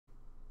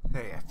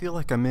Hey, I feel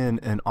like I'm in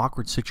an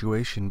awkward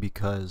situation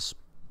because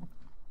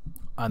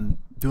I'm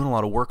doing a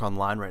lot of work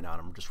online right now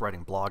and I'm just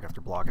writing blog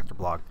after blog after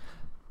blog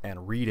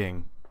and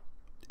reading,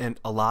 and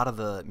a lot of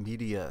the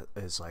media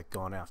is like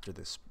going after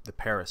the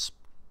Paris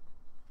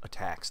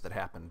attacks that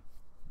happened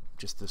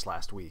just this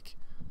last week,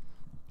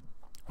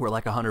 where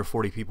like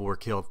 140 people were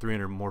killed,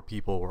 300 more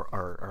people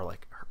are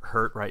like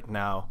hurt right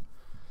now.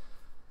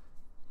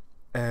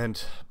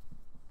 And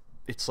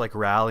it's like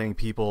rallying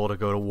people to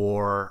go to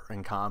war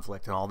and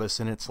conflict and all this,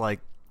 and it's like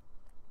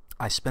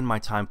I spend my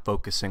time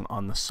focusing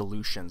on the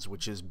solutions,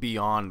 which is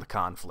beyond the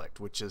conflict,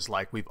 which is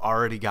like we've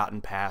already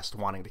gotten past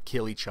wanting to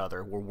kill each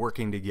other. We're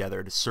working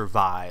together to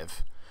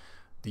survive.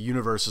 The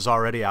universe is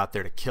already out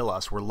there to kill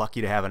us. We're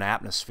lucky to have an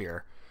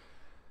atmosphere.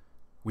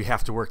 We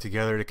have to work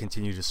together to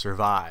continue to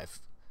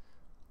survive.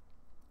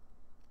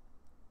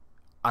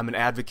 I'm an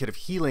advocate of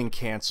healing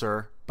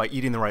cancer by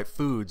eating the right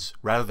foods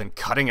rather than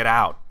cutting it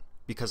out,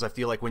 because I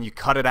feel like when you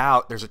cut it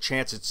out, there's a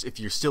chance if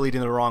you're still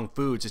eating the wrong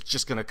foods, it's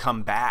just going to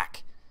come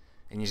back.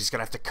 And you're just going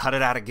to have to cut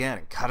it out again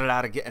and cut it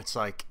out again. It's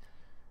like,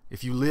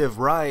 if you live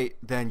right,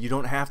 then you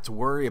don't have to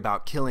worry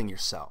about killing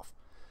yourself.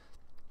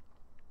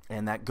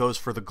 And that goes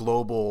for the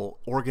global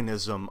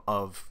organism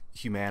of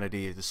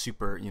humanity, the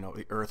super,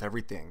 the earth,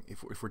 everything.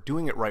 If we're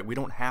doing it right, we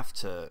don't have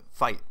to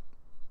fight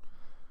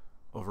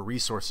over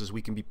resources.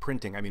 We can be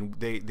printing. I mean,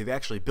 they've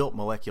actually built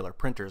molecular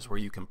printers where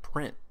you can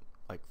print,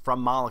 like from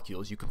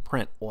molecules, you can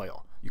print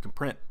oil, you can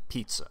print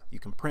pizza, you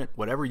can print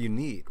whatever you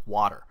need,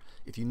 water.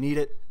 If you need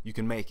it, you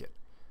can make it.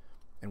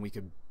 And we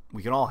can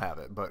all have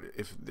it. But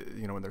if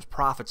when there's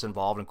profits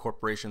involved and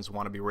corporations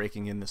want to be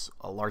raking in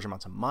a large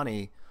amounts of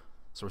money,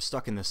 so we're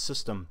stuck in this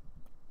system.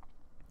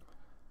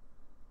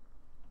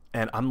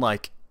 And I'm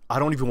like, I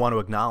don't even want to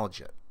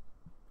acknowledge it.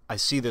 I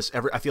see this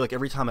I feel like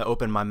every time I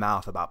open my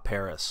mouth about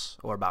Paris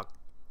or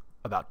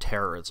about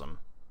terrorism,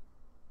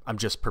 I'm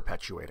just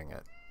perpetuating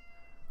it.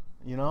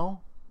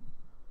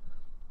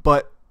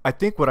 But I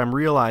think what I'm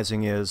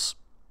realizing is,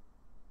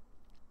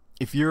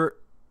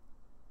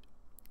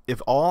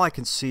 if all I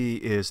can see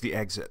is the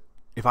exit,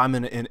 if I'm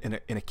in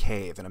a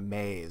cave, in a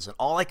maze, and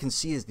all I can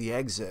see is the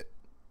exit,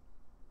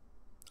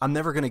 I'm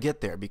never going to get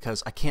there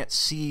because I can't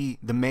see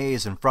the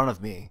maze in front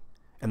of me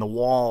and the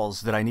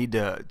walls that I need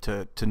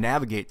to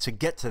navigate to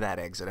get to that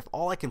exit. If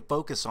all I can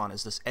focus on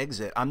is this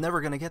exit, I'm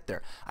never going to get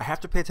there. I have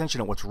to pay attention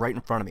to what's right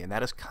in front of me, and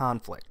that is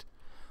conflict.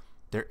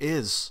 There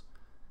is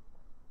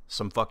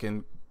some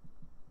fucking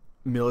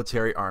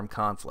military armed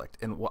conflict,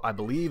 and what I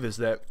believe is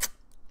that,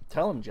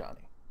 tell him,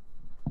 Johnny.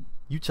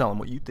 You tell him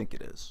what you think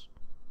it is.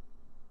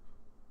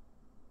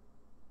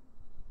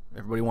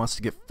 Everybody wants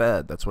to get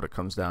fed. That's what it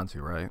comes down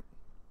to, right?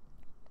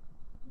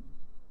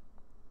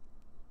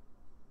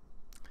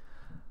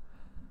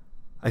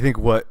 I think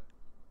what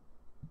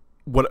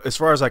as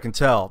far as I can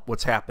tell,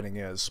 what's happening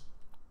is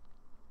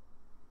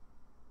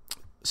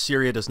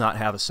Syria does not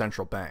have a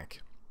central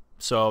bank.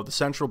 So the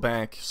central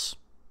banks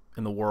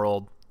in the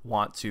world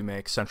want to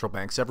make central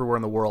banks everywhere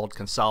in the world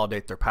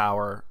consolidate their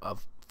power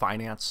of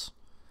finance,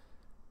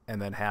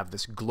 and then have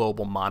this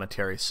global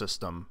monetary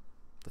system: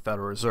 the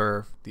Federal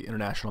Reserve, the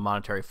International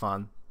Monetary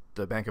Fund,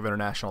 the Bank of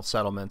International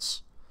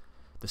Settlements,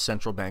 the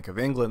Central Bank of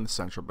England,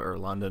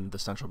 London, the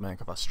Central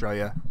Bank of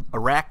Australia.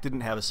 Iraq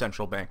didn't have a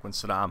central bank when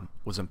Saddam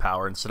was in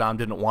power, and Saddam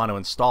didn't want to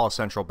install a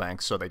central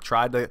bank, so they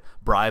tried to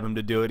bribe him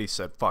to do it. He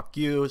said, fuck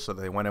you, so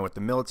they went in with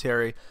the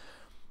military.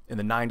 In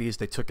the 90s,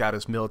 they took out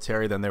his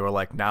military, then they were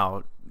like,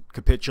 now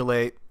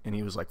capitulate, and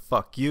he was like,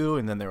 fuck you,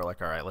 and then they were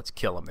like, all right, let's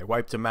kill him. They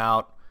wiped him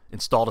out,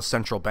 installed a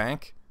central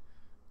bank,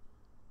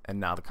 and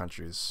now the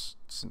country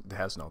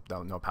has no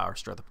power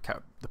structure.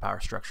 The power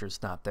structure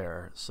is not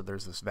there, so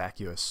there's this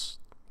vacuous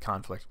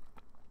conflict.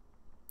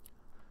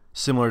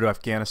 Similar to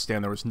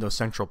Afghanistan, there was no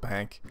central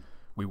bank.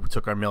 We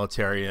took our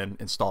military and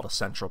installed a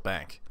central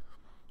bank.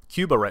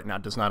 Cuba right now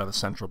does not have a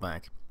central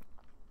bank.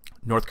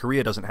 North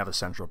Korea doesn't have a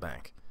central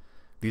bank.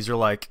 These are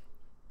like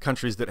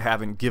countries that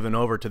haven't given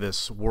over to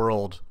this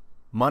world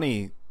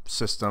money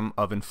system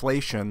of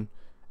inflation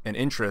and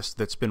interest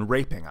that's been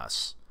raping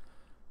us.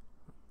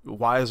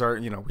 Why is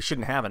we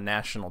shouldn't have a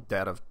national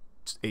debt of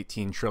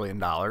 $18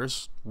 trillion.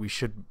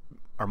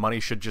 Our money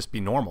should just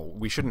be normal.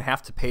 We shouldn't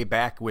have to pay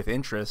back with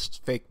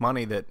interest fake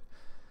money that,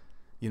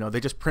 they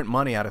just print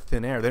money out of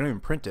thin air. They don't even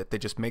print it. They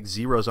just make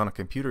zeros on a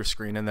computer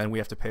screen, and then we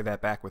have to pay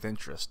that back with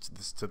interest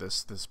to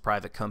this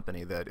private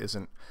company that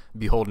isn't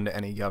beholden to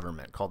any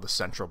government, called the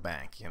central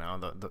bank.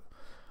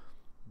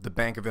 The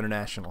Bank of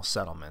International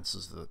Settlements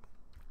is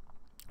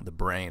the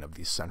brain of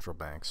these central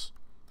banks.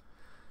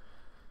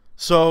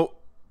 So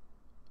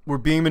we're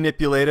being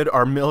manipulated.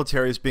 Our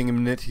military is being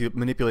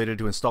manipulated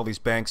to install these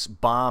banks,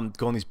 go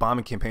on these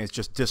bombing campaigns,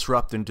 just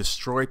disrupt and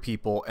destroy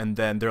people, and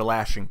then they're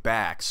lashing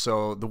back.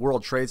 So the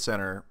World Trade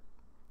Center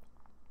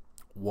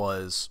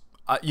was,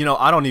 I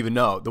don't even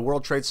know. The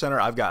World Trade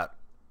Center, I've got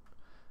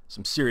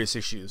some serious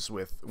issues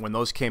with when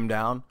those came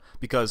down,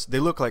 because they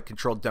look like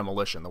controlled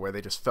demolition, the way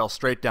they just fell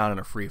straight down in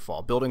a free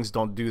fall. Buildings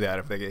don't do that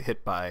if they get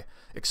hit by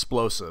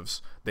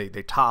explosives. They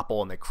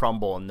topple and they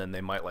crumble, and then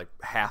they might like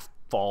half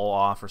fall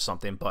off or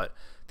something. But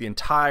the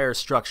entire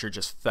structure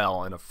just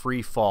fell in a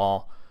free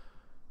fall,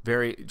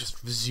 very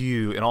just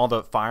zzz, and all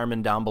the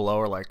firemen down below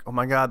are like, oh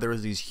my god, there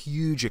was these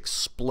huge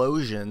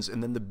explosions,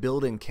 and then the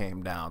building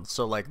came down.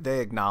 So like they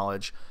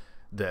acknowledge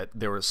that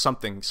there was some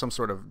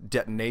sort of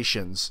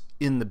detonations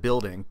in the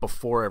building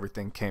before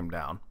everything came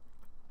down,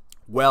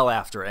 well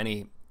after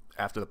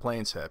the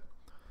planes hit.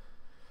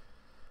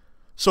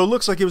 So it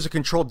looks like it was a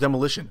controlled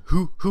demolition.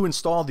 Who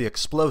installed the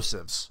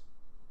explosives?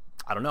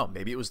 I don't know.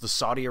 Maybe it was the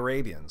Saudi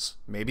Arabians.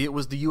 Maybe it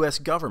was the U.S.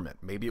 government.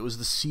 Maybe it was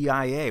the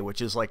CIA, which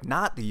is like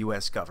not the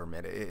U.S.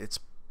 government. It's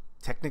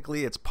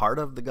technically it's part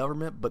of the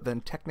government, but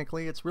then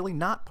technically it's really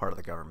not part of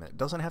the government. It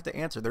doesn't have to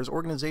answer. There's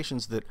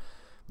organizations that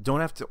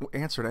don't have to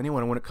answer to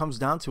anyone. And when it comes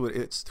down to it,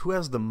 it's who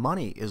has the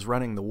money is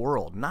running the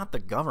world, not the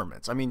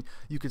governments. I mean,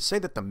 you could say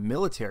that the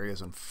military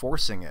is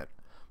enforcing it,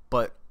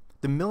 but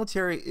the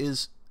military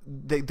is,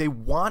 they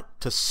want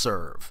to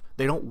serve.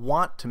 They don't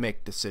want to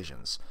make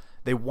decisions.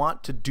 They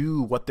want to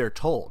do what they're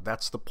told.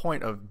 That's the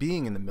point of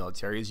being in the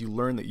military, is you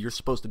learn that you're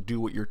supposed to do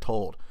what you're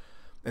told.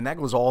 And that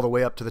goes all the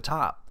way up to the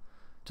top,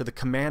 to the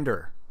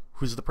commander,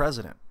 who's the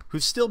president,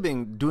 who's still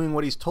doing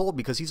what he's told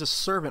because he's a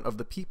servant of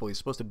the people. He's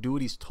supposed to do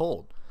what he's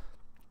told.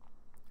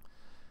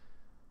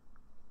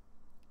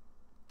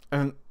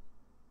 And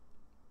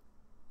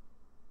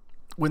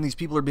when these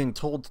people are being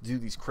told to do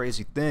these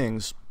crazy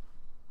things,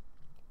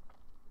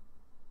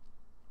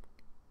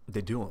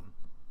 they do them.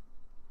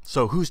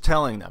 So who's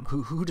telling them?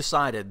 Who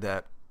decided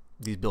that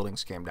these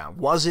buildings came down?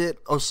 Was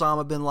it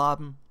Osama bin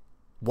Laden?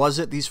 Was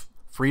it these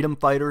freedom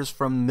fighters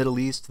from the Middle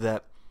East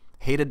that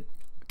hated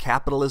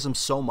capitalism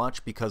so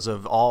much because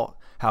of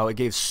how it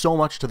gave so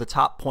much to the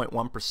top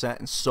 0.1%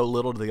 and so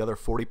little to the other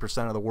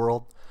 40% of the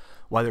world?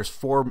 Why there's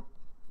 4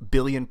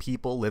 billion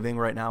people living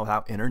right now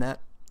without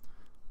internet?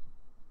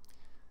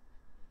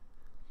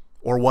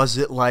 Or was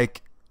it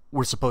like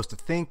we're supposed to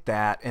think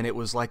that, and it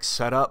was like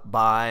set up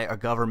by a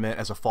government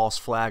as a false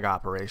flag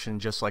operation,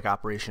 just like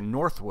Operation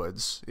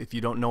Northwoods? If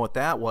you don't know what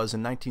that was, in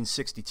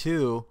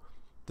 1962,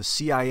 the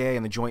CIA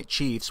and the Joint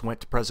Chiefs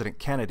went to President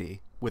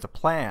Kennedy with a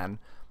plan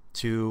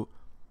to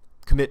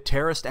commit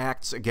terrorist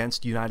acts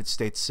against United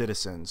States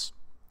citizens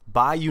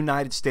by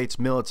United States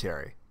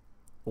military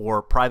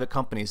or private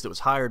companies that was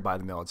hired by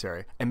the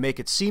military, and make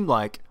it seem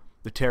like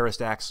the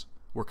terrorist acts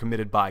were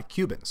committed by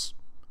Cubans.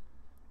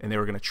 And they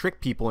were going to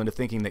trick people into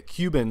thinking that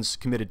Cubans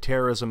committed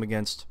terrorism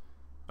against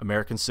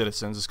American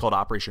citizens. It's called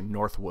Operation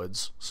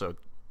Northwoods. So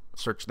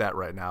search that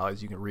right now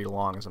as you can read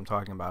along as I'm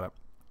talking about it.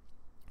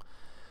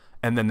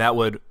 And then that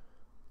would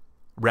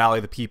rally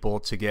the people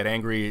to get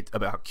angry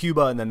about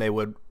Cuba, and then they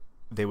would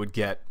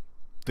get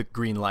the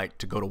green light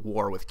to go to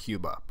war with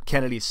Cuba.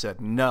 Kennedy said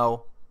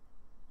no,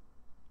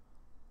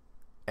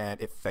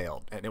 and it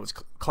failed. And it was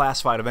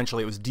classified.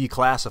 Eventually it was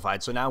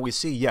declassified. So now we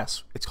see,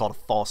 yes, it's called a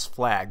false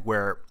flag,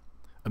 where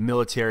a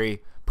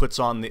military puts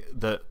on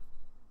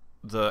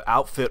the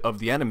outfit of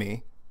the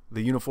enemy,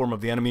 the uniform of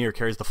the enemy, or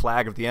carries the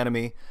flag of the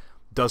enemy,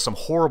 does some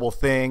horrible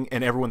thing,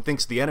 and everyone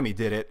thinks the enemy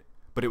did it,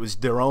 but it was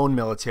their own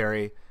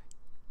military.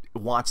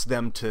 It wants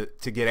them to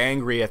get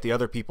angry at the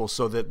other people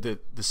so that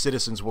the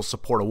citizens will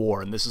support a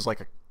war. And this is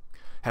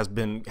has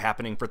been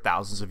happening for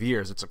thousands of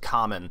years. It's a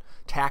common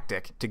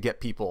tactic to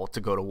get people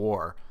to go to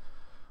war,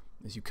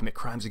 is you commit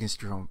crimes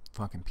against your own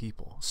fucking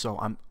people. So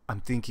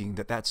I'm thinking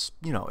that's,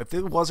 you know, if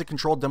it was a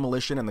controlled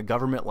demolition and the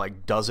government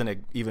like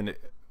doesn't even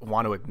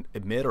want to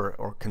admit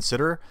or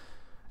consider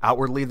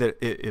outwardly that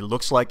it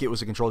looks like it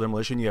was a controlled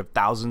demolition, you have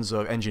thousands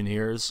of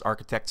engineers,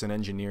 architects and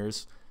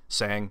engineers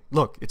saying,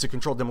 look, it's a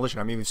controlled demolition.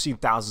 I mean, we've seen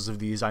thousands of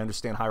these. I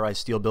understand high-rise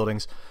steel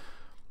buildings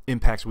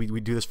impacts. We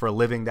do this for a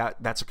living.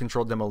 That's a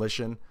controlled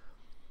demolition.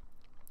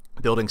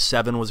 Building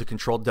 7 was a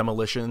controlled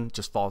demolition,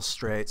 just falls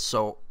straight.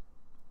 So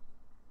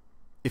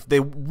if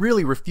they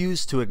really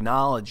refuse to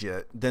acknowledge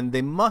it, then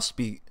they must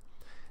be,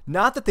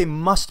 not that they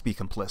must be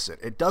complicit.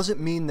 It doesn't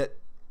mean that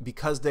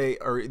because they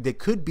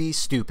could be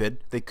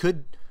stupid, they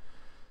could,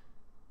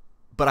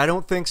 but I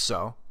don't think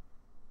so.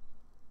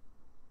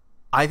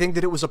 I think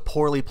that it was a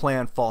poorly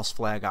planned false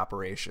flag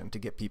operation to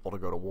get people to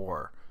go to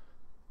war.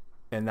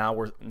 And now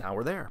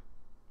we're there.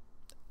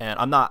 And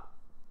I'm not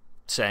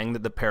saying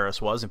that the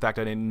Paris was. In fact,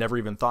 I never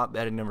even thought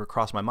that. It never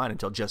crossed my mind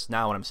until just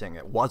now when I'm saying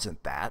it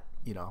wasn't that.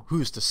 You know,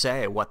 who's to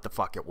say what the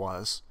fuck it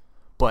was?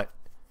 But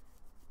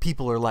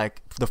people are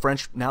like, the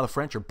French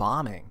are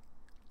bombing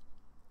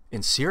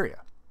in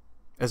Syria.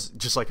 As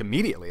just like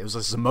immediately. It was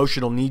this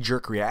emotional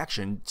knee-jerk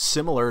reaction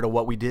similar to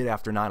what we did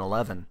after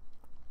 9/11.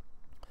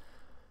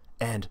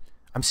 And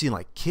I'm seeing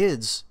like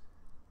kids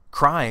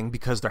crying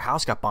because their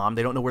house got bombed.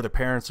 They don't know where their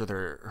parents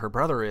or her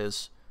brother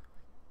is.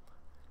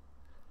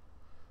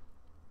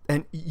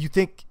 And you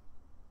think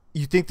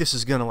this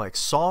is gonna like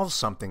solve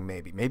something?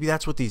 Maybe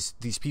that's what these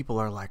people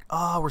are like.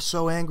 Oh, we're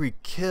so angry,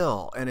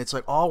 kill. And it's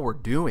like all we're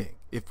doing,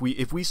 if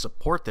we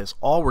support this,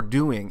 all we're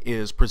doing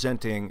is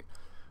presenting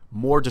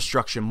more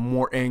destruction,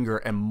 more anger,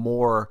 and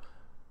more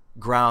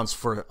grounds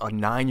for a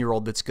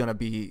 9-year-old that's gonna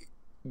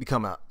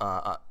become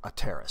a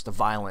terrorist, a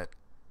violent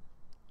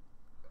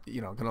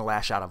going to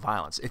lash out of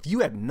violence. If you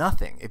had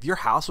nothing, if your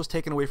house was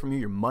taken away from you,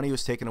 your money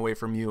was taken away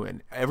from you,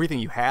 and everything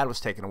you had was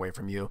taken away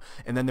from you,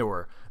 and then there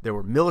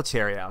were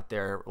military out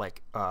there,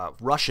 like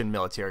Russian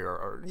military,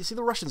 or you see,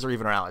 the Russians are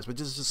even our allies, but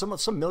just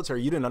some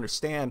military you didn't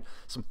understand,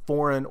 some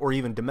foreign or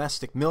even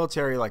domestic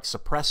military like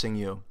suppressing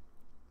you.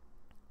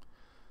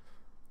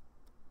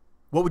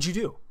 What would you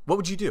do? What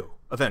would you do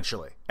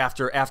eventually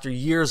after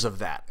years of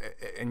that?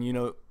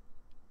 And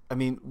I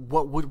mean,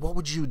 what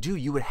would you do?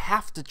 You would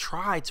have to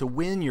try to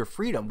win your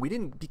freedom. We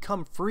didn't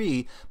become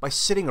free by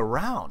sitting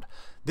around.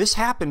 This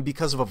happened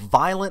because of a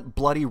violent,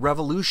 bloody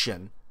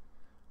revolution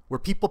where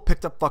people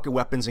picked up fucking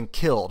weapons and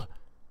killed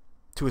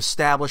to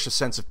establish a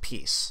sense of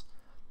peace.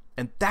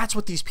 And that's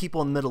what these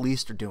people in the Middle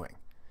East are doing.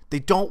 They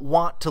don't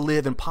want to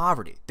live in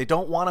poverty. They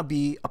don't want to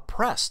be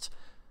oppressed.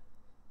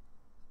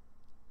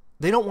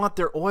 They don't want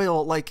their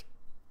oil, like,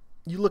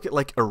 you look at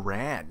like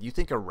Iran. You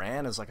think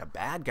Iran is like a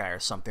bad guy or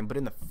something, but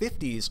in the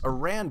 50s,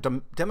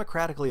 Iran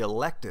democratically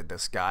elected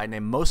this guy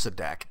named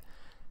Mossadegh,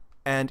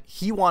 and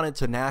he wanted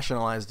to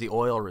nationalize the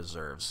oil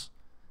reserves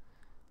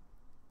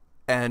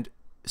and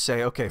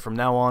say, okay, from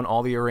now on,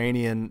 all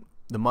the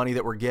money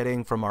that we're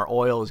getting from our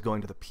oil is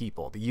going to the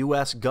people. The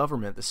U.S.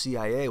 government, the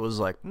CIA, was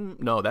like,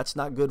 no, that's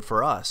not good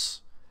for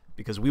us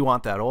because we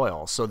want that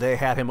oil. So they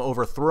had him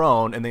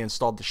overthrown, and they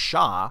installed the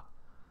Shah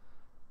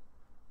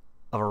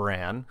of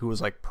Iran, who was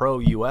like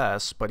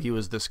pro-US, but he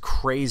was this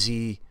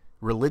crazy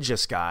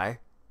religious guy.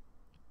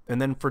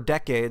 And then for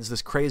decades,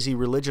 this crazy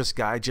religious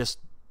guy just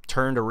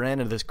turned Iran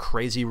into this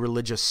crazy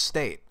religious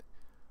state.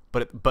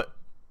 But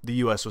the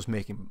US was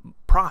making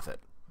profit.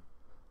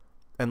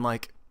 And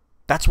like,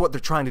 that's what they're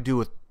trying to do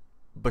with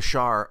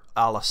Bashar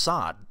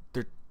al-Assad.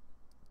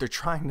 They're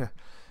trying to,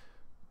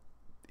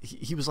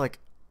 he was like,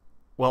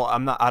 well,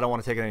 I don't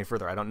want to take it any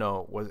further. I don't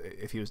know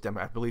if he was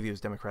I believe he was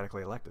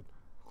democratically elected.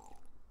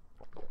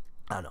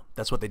 I don't know.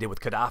 That's what they did with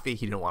Gaddafi.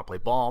 He didn't want to play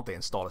ball. They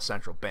installed a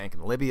central bank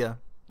in Libya.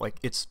 Like,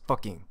 it's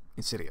fucking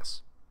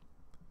insidious.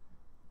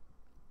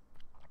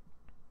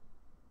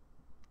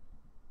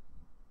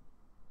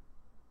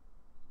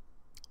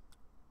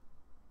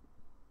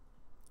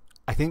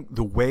 I think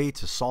the way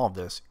to solve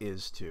this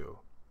is to,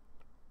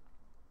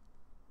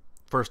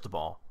 first of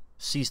all,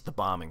 cease the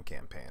bombing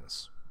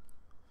campaigns.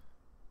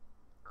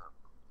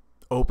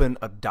 Open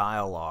a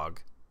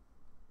dialogue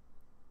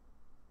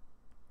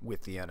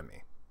with the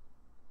enemy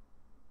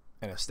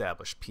and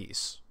establish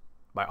peace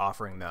by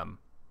offering them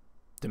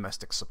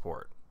domestic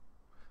support.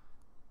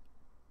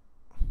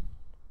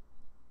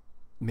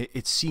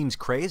 It seems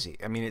crazy.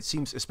 I mean, it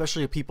seems,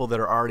 especially to people that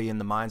are already in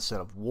the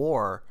mindset of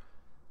war.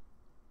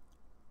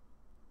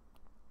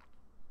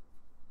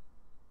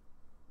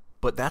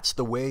 But that's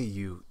the way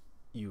you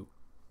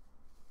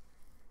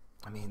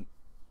I mean,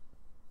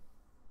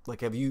 like,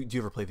 do you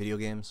ever play video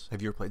games?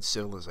 Have you ever played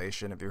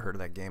Civilization? Have you ever heard of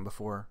that game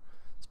before?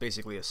 It's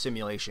basically a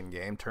simulation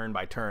game, turn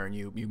by turn.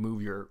 You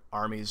move your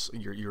armies,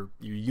 your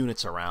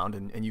units around,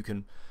 and you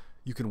can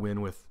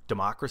win with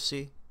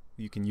democracy.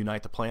 You can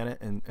unite the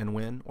planet and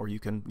win, or you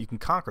can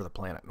conquer the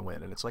planet and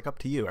win. And it's like up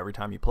to you every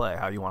time you play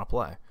how you want to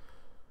play.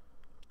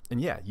 And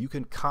yeah, you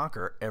can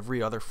conquer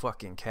every other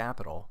fucking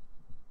capital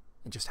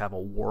and just have a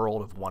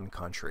world of one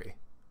country.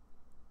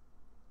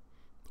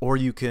 Or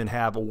you can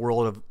have a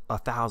world of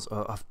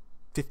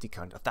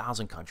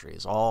 1,000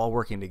 countries all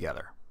working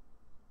together.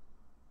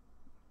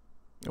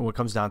 And what it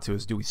comes down to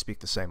is, do we speak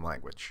the same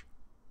language?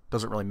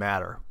 Doesn't really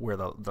matter where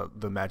the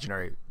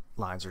imaginary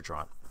lines are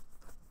drawn.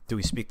 Do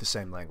we speak the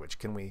same language?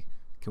 Can we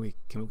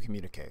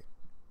communicate?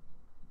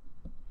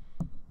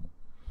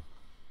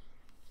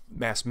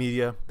 Mass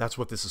media, that's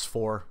what this is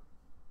for.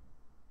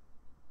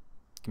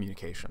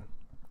 Communication.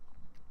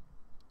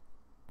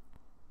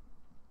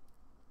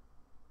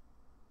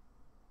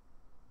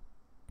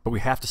 But we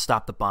have to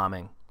stop the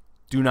bombing.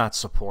 Do not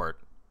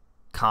support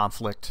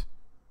conflict.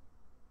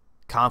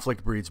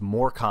 Conflict breeds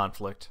more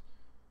conflict.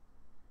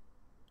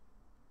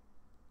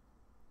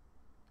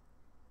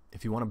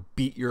 If you want to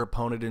beat your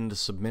opponent into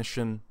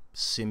submission,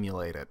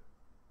 simulate it.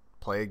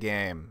 Play a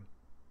game.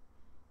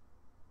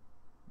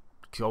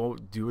 Go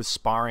do a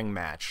sparring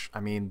match. I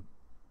mean,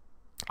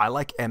 I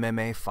like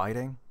MMA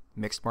fighting,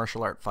 mixed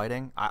martial art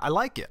fighting. I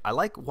like it. I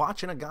like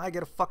watching a guy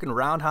get a fucking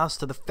roundhouse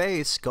to the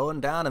face,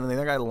 going down, and then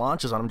the other guy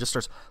launches on him, just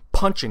starts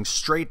punching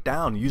straight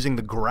down, using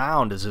the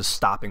ground as his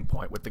stopping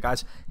point, with the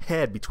guy's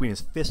head between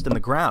his fist and the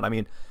ground. I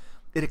mean,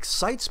 it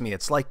excites me.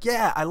 It's like,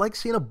 yeah, I like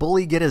seeing a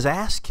bully get his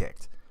ass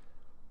kicked.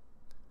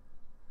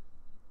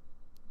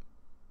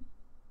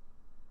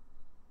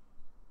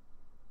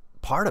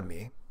 Part of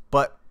me.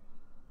 But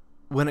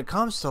when it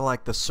comes to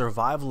like the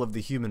survival of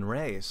the human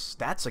race,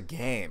 that's a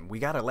game. We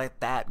got to let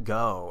that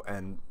go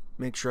and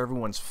make sure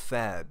everyone's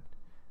fed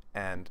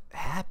and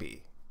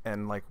happy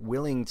and like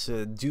willing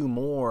to do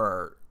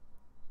more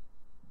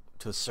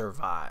to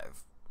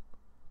survive.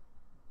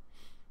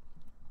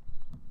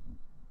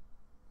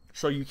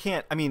 So you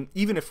can't, I mean,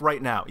 even if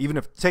right now,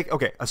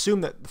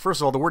 assume that,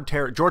 first of all, the word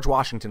terror, George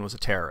Washington was a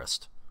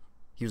terrorist.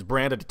 He was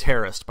branded a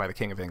terrorist by the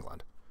King of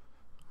England.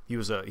 He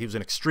was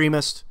an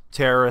extremist,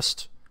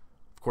 terrorist.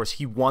 Of course,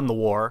 he won the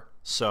war.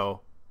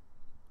 So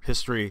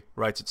history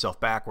writes itself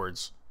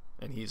backwards,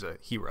 and he's a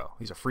hero.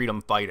 He's a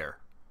freedom fighter.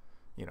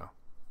 You know,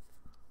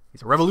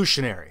 he's a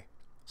revolutionary.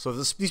 So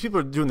these people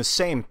are doing the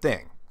same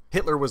thing.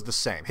 Hitler was the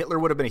same. Hitler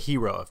would have been a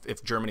hero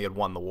if Germany had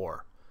won the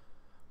war.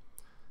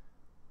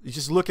 You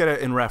just look at it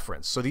in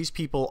reference. So these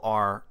people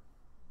are,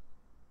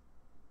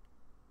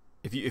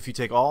 if you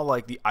take all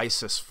like the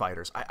ISIS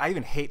fighters, I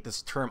even hate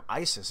this term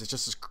ISIS. It's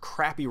just this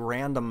crappy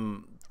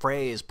random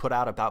phrase put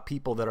out about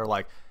people that are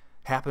like,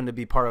 happen to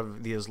be part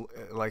of the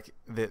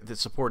that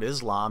support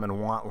Islam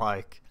and want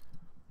like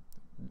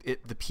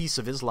the peace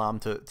of Islam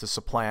to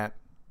supplant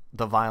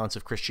the violence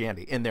of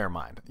Christianity in their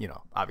mind. You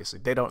know, obviously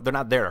they're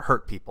not there to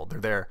hurt people. They're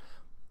there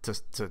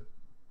to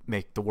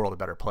make the world a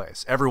better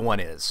place. Everyone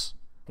is,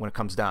 when it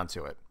comes down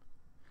to it.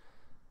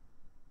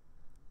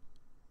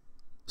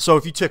 So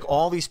if you took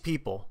all these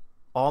people,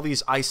 all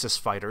these ISIS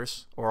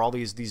fighters, or all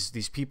these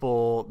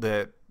people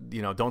that,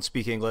 you know, don't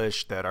speak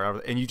English, that are,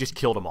 and you just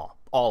killed them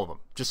all of them.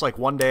 Just like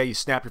one day you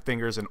snap your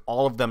fingers and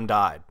all of them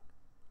died.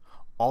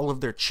 All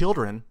of their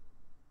children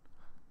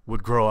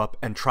would grow up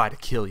and try to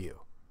kill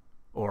you.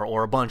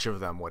 Or a bunch of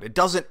them would. It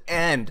doesn't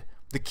end.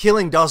 The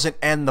killing doesn't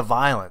end the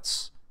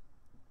violence.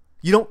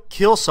 You don't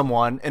kill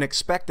someone and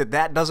expect that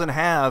that doesn't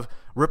have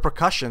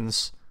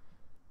repercussions.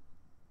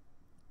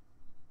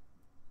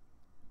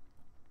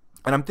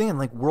 And I'm thinking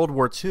like World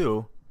War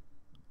II,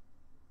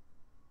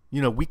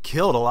 you know, we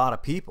killed a lot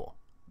of people.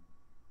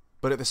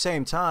 But at the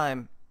same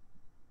time,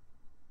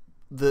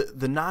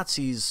 the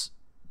Nazis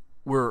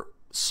were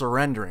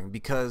surrendering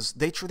because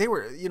they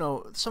were, you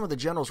know, some of the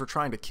generals were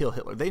trying to kill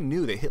Hitler. They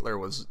knew that Hitler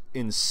was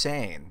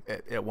insane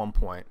at one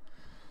point.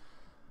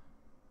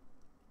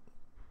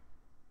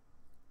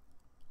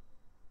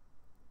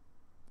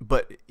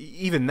 But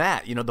even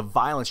that, you know, the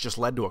violence just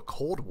led to a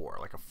Cold War,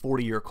 like a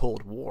 40-year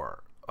Cold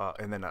War.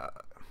 And then,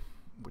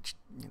 which,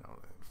 you know,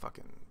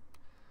 fucking...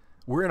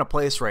 We're in a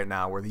place right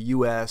now where the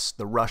U.S.,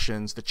 the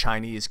Russians, the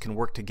Chinese can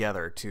work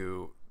together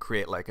to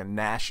create like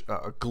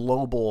a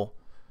global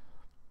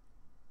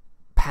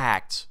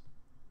pact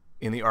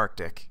in the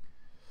Arctic.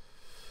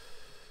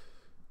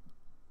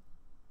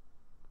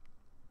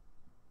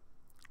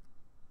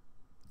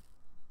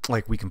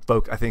 Like we can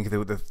focus, I think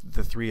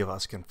the three of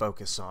us can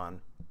focus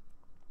on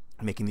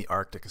making the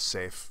Arctic a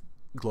safe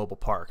global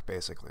park,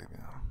 basically. You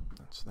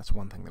know, that's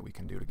one thing that we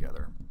can do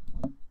together.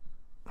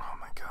 Oh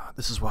my God,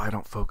 this is why I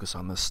don't focus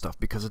on this stuff,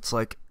 because it's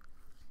like,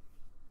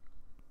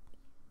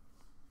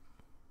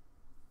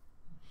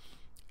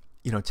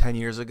 you know, 10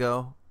 years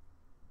ago,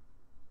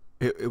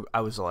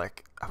 I was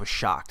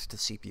shocked to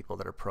see people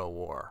that are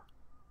pro-war.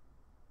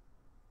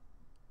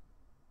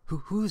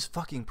 Who's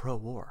fucking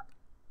pro-war?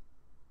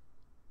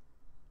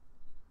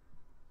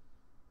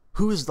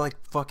 Who is like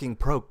fucking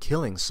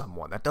pro-killing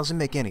someone? That doesn't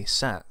make any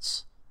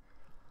sense.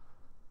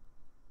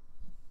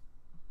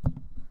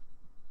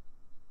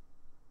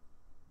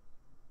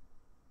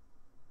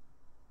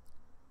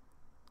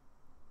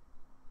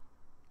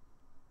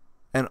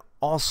 And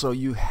also,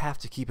 you have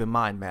to keep in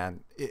mind, man,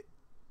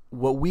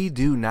 what we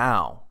do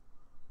now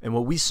and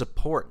what we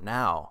support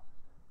now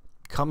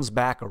comes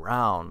back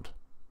around.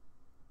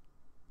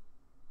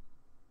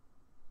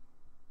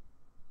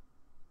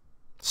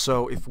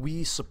 So if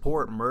we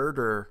support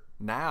murder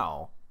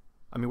now,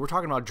 I mean, we're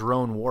talking about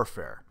drone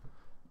warfare.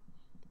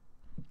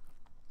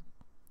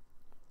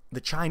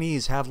 The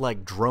Chinese have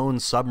like drone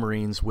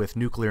submarines with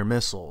nuclear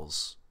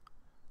missiles.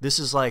 This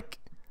is like,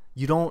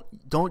 you don't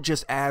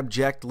just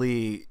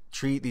abjectly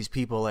treat these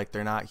people like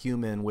they're not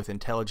human with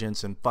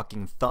intelligence and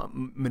fucking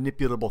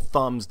manipulable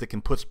thumbs that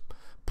can push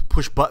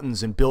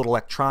buttons and build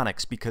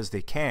electronics because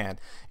they can.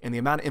 And the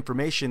amount of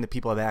information that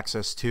people have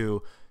access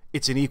to,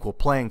 it's an equal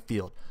playing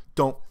field.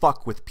 Don't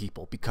fuck with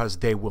people because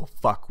they will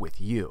fuck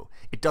with you.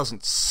 It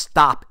doesn't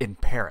stop in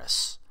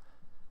Paris.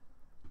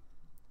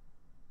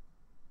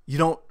 You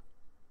don't...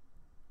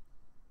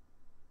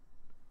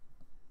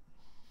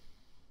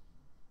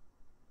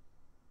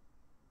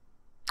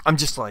 I'm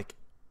just like,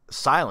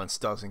 silence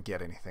doesn't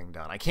get anything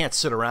done. I can't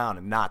sit around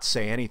and not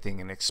say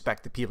anything and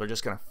expect that people are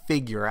just going to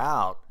figure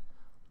out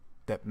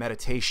that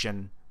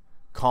meditation,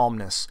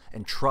 calmness,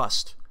 and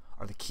trust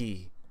are the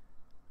key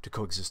to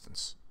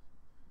coexistence.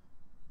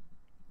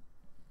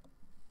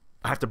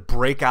 I have to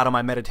break out of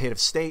my meditative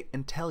state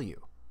and tell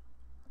you.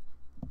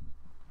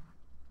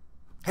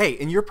 Hey,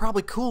 and you're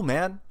probably cool,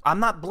 man. I'm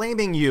not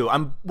blaming you.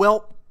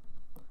 No,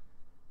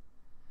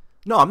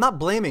 I'm not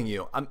blaming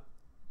you.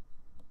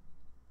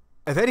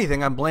 If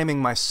anything, I'm blaming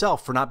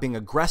myself for not being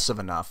aggressive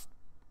enough.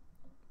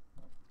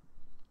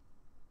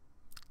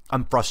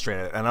 I'm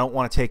frustrated, and I don't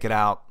want to take it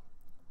out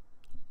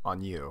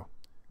on you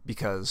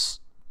because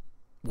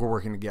we're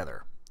working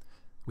together.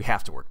 We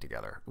have to work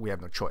together. We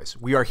have no choice.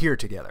 We are here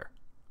together.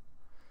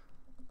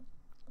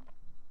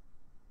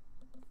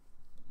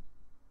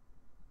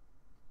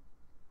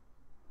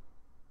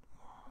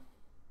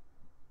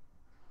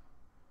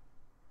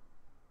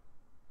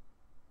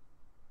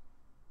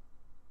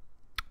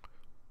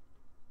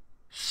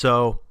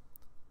 So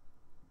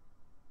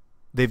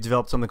they've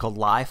developed something called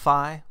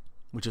unify,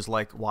 which is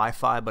like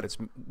Wi-Fi, but it's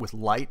with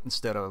light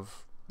instead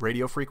of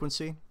radio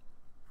frequency.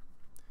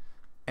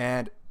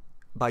 And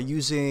by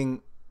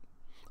using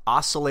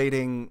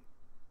oscillating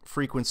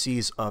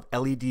frequencies of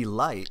LED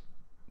light,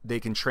 they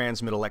can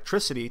transmit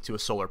electricity to a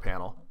solar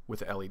panel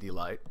with a LED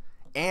light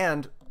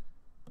and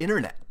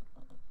internet.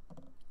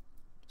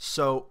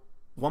 So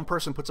one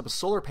person puts up a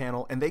solar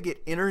panel and they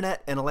get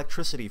internet and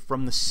electricity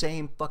from the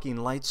same fucking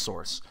light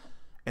source.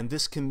 And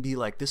this can be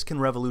like, this can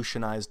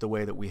revolutionize the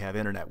way that we have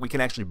internet. We can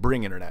actually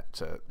bring internet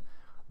to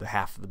the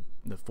half of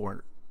the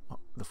 4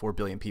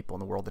 billion people in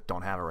the world that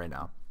don't have it right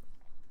now.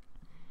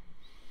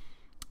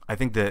 I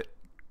think that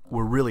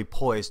we're really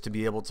poised to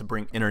be able to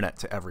bring internet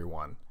to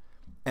everyone.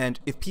 And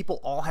if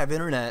people all have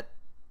internet,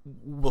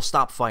 we'll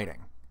stop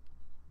fighting.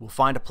 We'll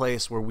find a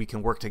place where we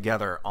can work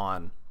together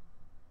on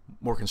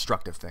more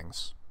constructive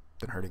things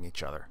than hurting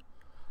each other.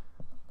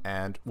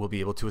 And we'll be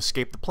able to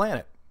escape the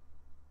planet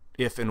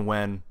if and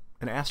when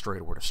an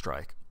asteroid were to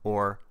strike,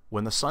 or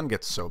when the sun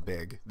gets so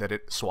big that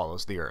it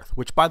swallows the Earth.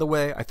 Which, by the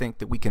way, I think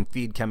that we can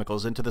feed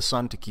chemicals into the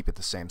sun to keep it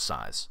the same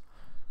size.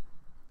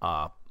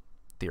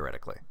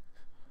 Theoretically.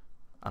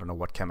 I don't know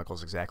what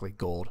chemicals exactly.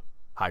 Gold,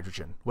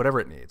 hydrogen, whatever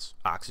it needs.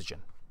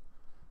 Oxygen.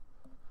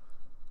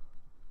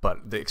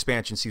 But the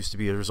expansion seems to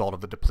be a result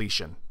of the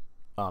depletion.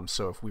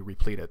 So if we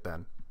replete it,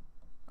 then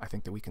I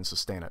think that we can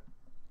sustain it.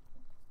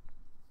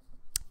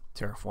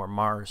 Terraform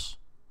Mars.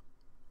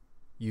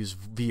 Use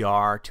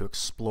VR to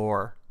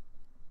explore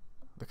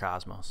the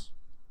cosmos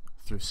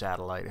through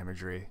satellite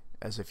imagery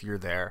as if you're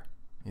there,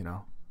 you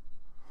know,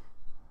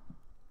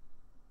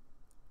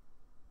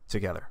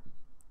 together.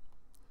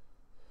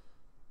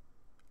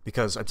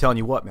 Because I'm telling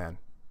you what, man,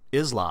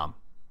 Islam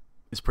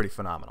is pretty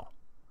phenomenal.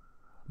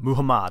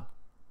 Muhammad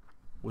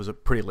was a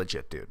pretty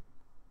legit dude.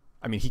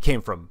 I mean, he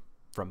came from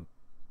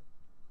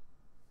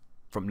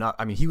not,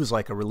 I mean, he was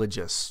like a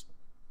religious,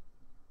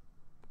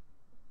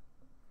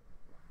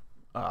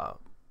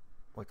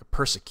 like a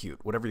persecute,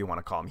 whatever you want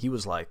to call him. He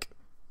was like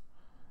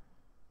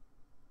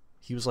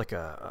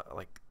a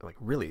like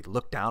really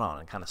looked down on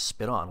and kind of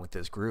spit on with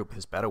his group,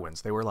 his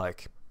Bedouins. They were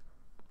like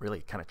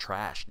really kind of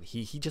trashed. And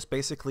he just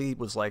basically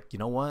was like, you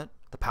know what?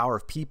 The power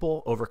of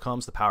people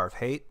overcomes the power of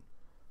hate.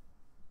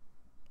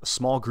 A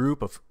small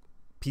group of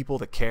people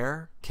that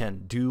care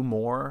can do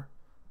more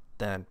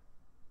than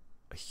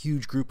a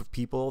huge group of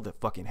people that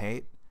fucking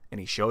hate. And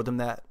he showed them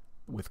that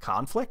with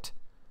conflict.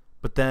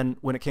 But then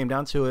when it came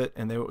down to it,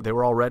 and they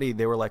were all ready,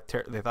 they were like,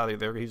 they thought he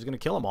was going to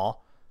kill them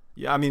all.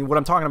 Yeah, I mean, what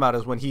I'm talking about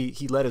is when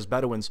he led his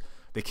Bedouins,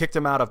 they kicked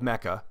him out of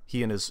Mecca,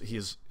 he and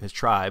his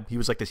tribe. He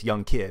was like this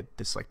young kid,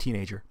 this like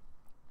teenager.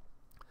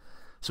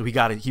 So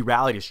he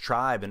rallied his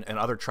tribe and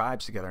other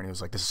tribes together, and he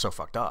was like, this is so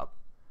fucked up.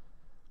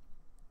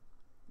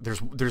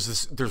 There's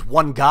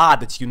one God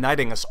that's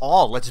uniting us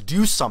all. Let's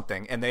do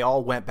something. And they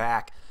all went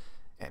back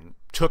and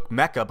took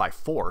Mecca by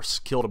force,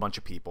 killed a bunch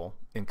of people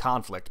in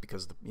conflict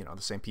because, you know,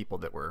 the same people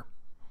that were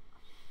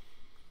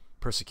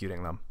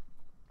persecuting them.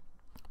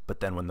 But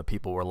then when the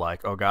people were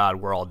like, oh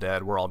God, we're all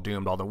dead, we're all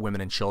doomed, all the women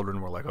and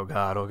children were like, oh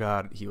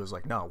God, he was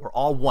like, no, we're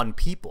all one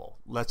people.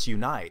 Let's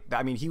unite.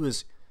 I mean,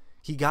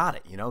 he got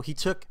it, you know?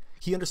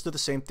 He understood the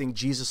same thing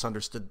Jesus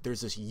understood.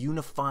 There's this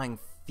unifying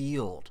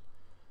field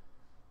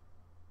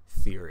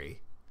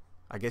theory.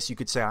 I guess you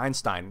could say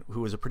Einstein,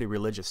 who was a pretty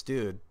religious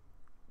dude,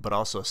 but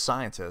also a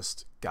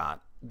scientist,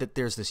 got that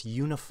there's this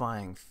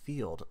unifying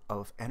field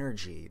of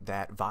energy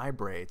that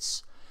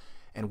vibrates.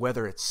 And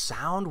whether it's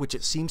sound, which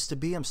it seems to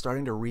be, I'm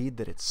starting to read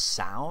that it's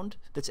sound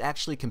that's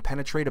actually can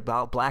penetrate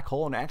a black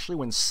hole. And actually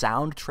when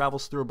sound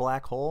travels through a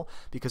black hole,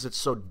 because it's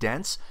so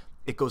dense,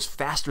 it goes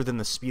faster than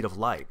the speed of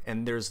light.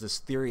 And there's this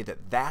theory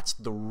that that's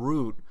the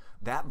root,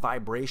 that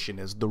vibration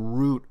is the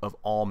root of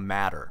all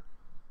matter,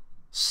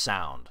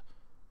 sound.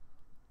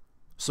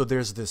 So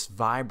there's this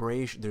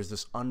vibration, there's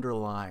this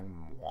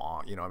underlying,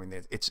 you know, I mean,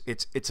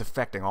 it's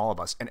affecting all of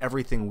us, and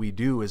everything we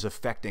do is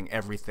affecting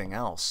everything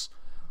else.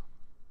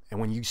 And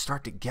when you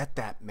start to get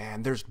that,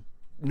 man, there's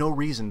no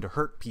reason to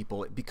hurt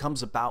people. It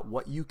becomes about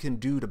what you can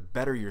do to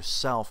better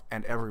yourself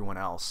and everyone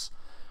else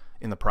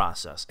in the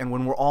process. And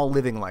when we're all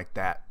living like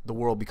that, the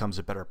world becomes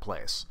a better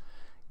place.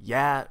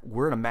 Yeah,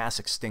 we're in a mass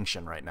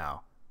extinction right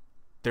now.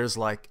 There's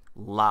like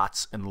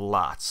lots and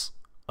lots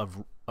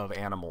of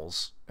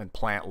animals and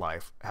plant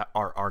life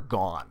are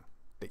gone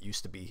that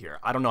used to be here.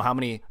 I don't know how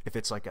many, if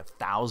it's like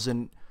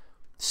 1,000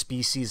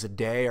 species a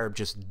day are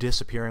just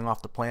disappearing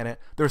off the planet.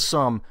 There's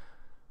some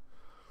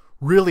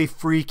really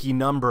freaky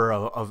number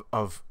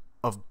of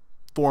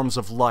forms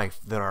of life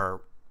that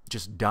are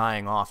just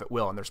dying off at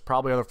will, and there's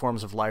probably other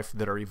forms of life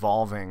that are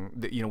evolving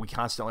that, you know, we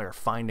constantly are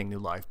finding new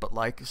life. But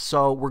like,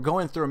 so we're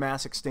going through a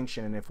mass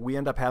extinction, and if we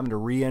end up having to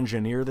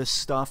re-engineer this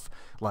stuff,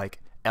 like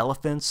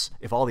elephants,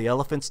 if all the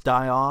elephants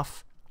die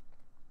off,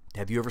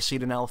 have you ever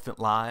seen an elephant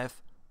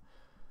live?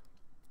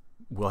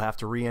 We'll have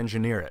to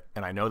re-engineer it,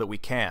 and I know that we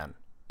can,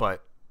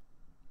 but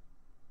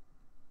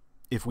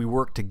if we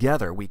work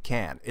together, we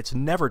can. It's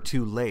never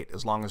too late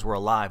as long as we're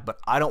alive, but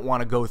I don't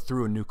want to go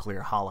through a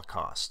nuclear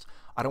holocaust.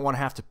 I don't want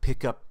to have to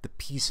pick up the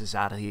pieces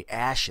out of the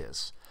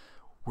ashes.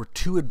 We're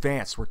too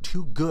advanced. We're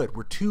too good.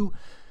 We're too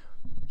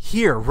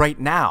here right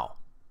now.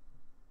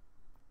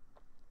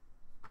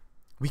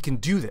 We can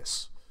do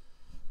this.